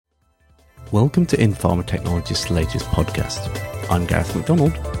Welcome to InPharma Technologies' latest podcast. I'm Gareth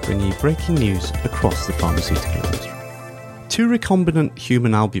McDonald, bringing you breaking news across the pharmaceutical industry. Two recombinant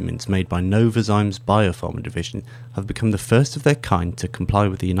human albumins made by Novozymes Biopharma division have become the first of their kind to comply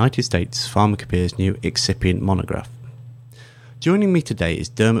with the United States Pharmacopoeia's new excipient monograph. Joining me today is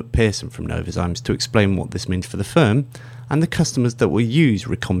Dermot Pearson from Novozymes to explain what this means for the firm and the customers that will use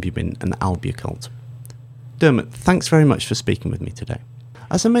Recombumin and Albucult. Dermot, thanks very much for speaking with me today.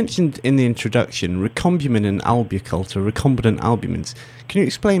 As I mentioned in the introduction, Recombumin and Albucult are recombinant albumins. Can you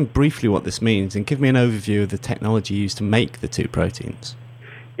explain briefly what this means and give me an overview of the technology used to make the two proteins?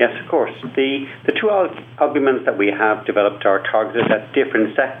 Yes, of course. The two albumins that we have developed are targeted at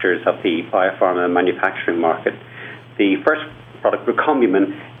different sectors of the biopharma manufacturing market. The first product,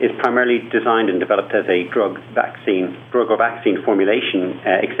 Recombumin, is primarily designed and developed as a drug or vaccine formulation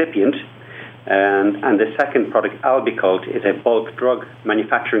excipient. And the second product, Albucult, is a bulk drug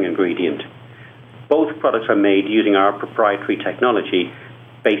manufacturing ingredient. Both products are made using our proprietary technology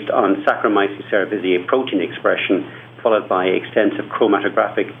based on Saccharomyces cerevisiae protein expression, followed by extensive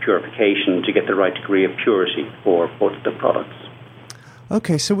chromatographic purification to get the right degree of purity for both the products.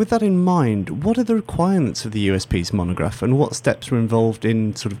 Okay, so with that in mind, what are the requirements of the USP's monograph and what steps were involved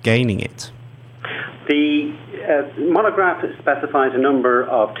in sort of gaining it? The monograph specifies a number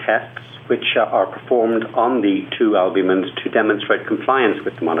of tests which are performed on the two albumins to demonstrate compliance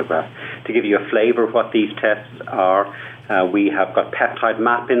with the monograph. To give you a flavour of what these tests are, we have got peptide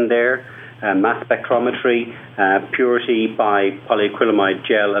map in there, mass spectrometry, purity by polyacrylamide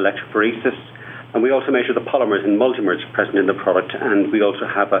gel electrophoresis, and we also measure the polymers and multimers present in the product, and we also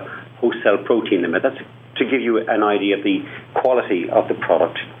have a host cell protein limit. That's to give you an idea of the quality of the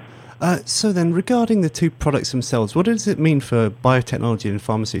product. So then, regarding the two products themselves, what does it mean for biotechnology and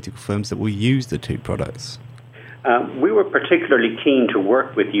pharmaceutical firms that will use the two products? We were particularly keen to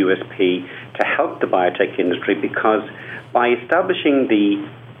work with USP to help the biotech industry because by establishing the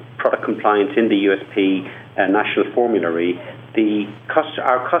product compliance in the USP national formulary,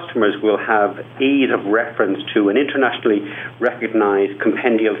 our customers will have ease of reference to an internationally recognized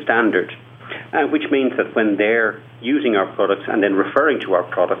compendial standard. Which means that when they're using our products and then referring to our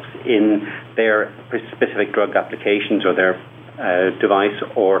products in their specific drug applications or their device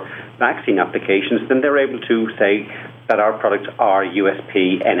or vaccine applications, then they're able to say that our products are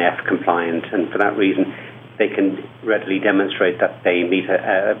USP NF compliant, and for that reason they can readily demonstrate that they meet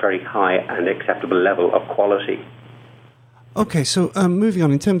a very high and acceptable level of quality. Okay, so moving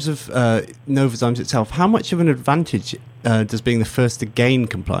on, in terms of Novozymes itself, how much of an advantage does being the first to gain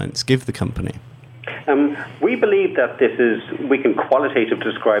compliance give the company? We believe that we can qualitatively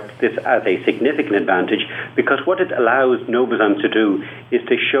describe this as a significant advantage because what it allows Novozymes to do is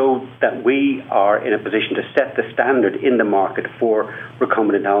to show that we are in a position to set the standard in the market for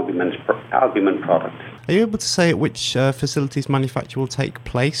recombinant albumin products. Are you able to say at which facilities manufacture will take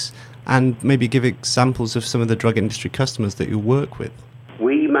place and maybe give examples of some of the drug industry customers that you work with?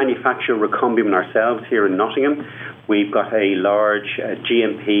 We manufacture Recombumin ourselves here in Nottingham. We've got a large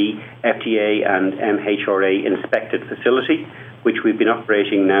GMP, FDA and MHRA inspected facility, which we've been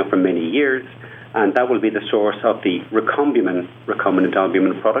operating now for many years, and that will be the source of the Recombumin recombinant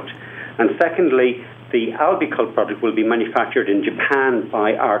albumin product. And secondly, the Albucult product will be manufactured in Japan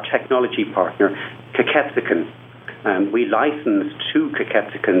by our technology partner, Kaketsukin. We licensed to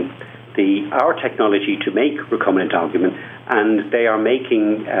Kaketsukin our technology to make recombinant albumin, and they are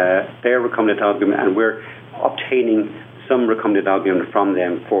making their recombinant albumin, and we're obtaining some recombinant albumin from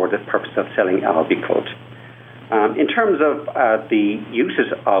them for the purpose of selling Albucult. In terms of the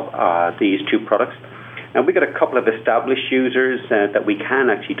uses of these two products, now we've got a couple of established users that we can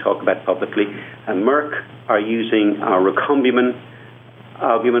actually talk about publicly. Merck are using our Recombumin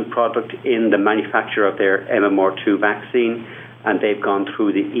albumin product in the manufacture of their MMR2 vaccine, and they've gone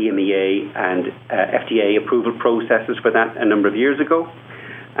through the EMEA and FDA approval processes for that a number of years ago.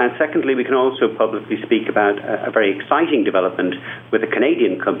 And secondly, we can also publicly speak about a very exciting development with a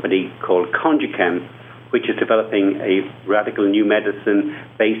Canadian company called Conjuchem, which is developing a radical new medicine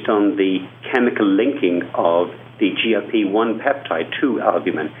based on the chemical linking of the GLP-1 peptide to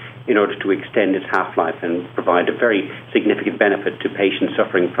albumin in order to extend its half-life and provide a very significant benefit to patients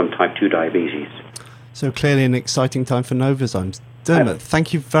suffering from type 2 diabetes. So clearly an exciting time for Novozymes. Dermot,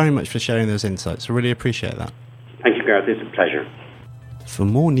 thank you very much for sharing those insights. I really appreciate that. Thank you, Gareth. It's a pleasure. For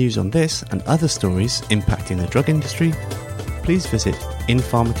more news on this and other stories impacting the drug industry, please visit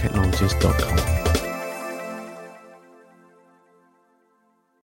InPharmaTechnologies.com.